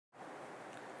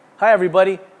Hi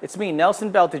everybody, it's me,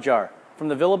 Nelson Beltijar, from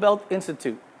the VillaBelt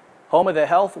Institute, home of the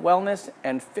Health, Wellness,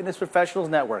 and Fitness Professionals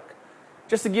Network.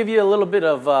 Just to give you a little bit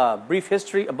of brief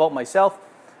history about myself,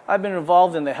 I've been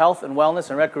involved in the health and wellness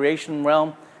and recreation realm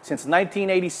since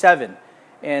 1987.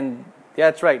 And yeah,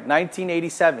 that's right,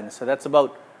 1987. So that's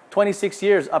about 26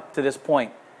 years up to this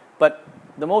point. But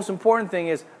the most important thing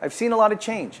is I've seen a lot of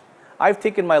change. I've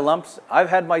taken my lumps, I've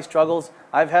had my struggles,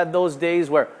 I've had those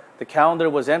days where the calendar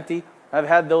was empty, I've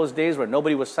had those days where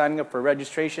nobody was signing up for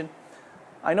registration.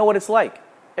 I know what it's like.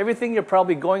 Everything you're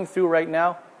probably going through right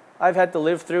now, I've had to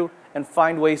live through and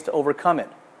find ways to overcome it.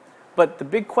 But the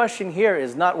big question here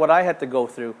is not what I had to go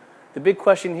through. The big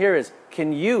question here is,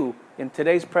 can you, in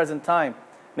today's present time,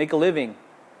 make a living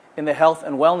in the health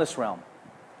and wellness realm?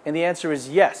 And the answer is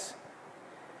yes.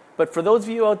 But for those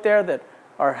of you out there that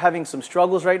are having some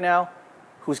struggles right now,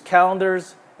 whose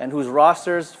calendars and whose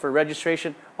rosters for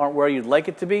registration aren't where you'd like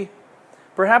it to be,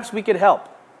 perhaps we could help.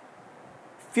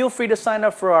 Feel free to sign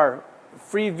up for our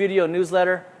free video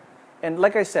newsletter. And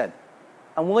like I said,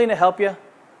 I'm willing to help you.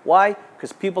 Why?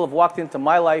 Because people have walked into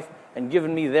my life and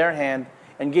given me their hand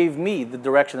and gave me the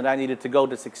direction that I needed to go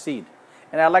to succeed.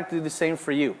 And I'd like to do the same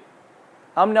for you.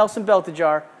 I'm Nelson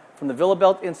Beltijar from the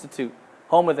VillaBelt Institute,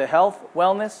 home of the Health,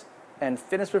 Wellness, and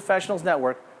Fitness Professionals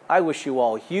Network. I wish you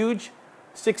all huge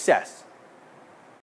success.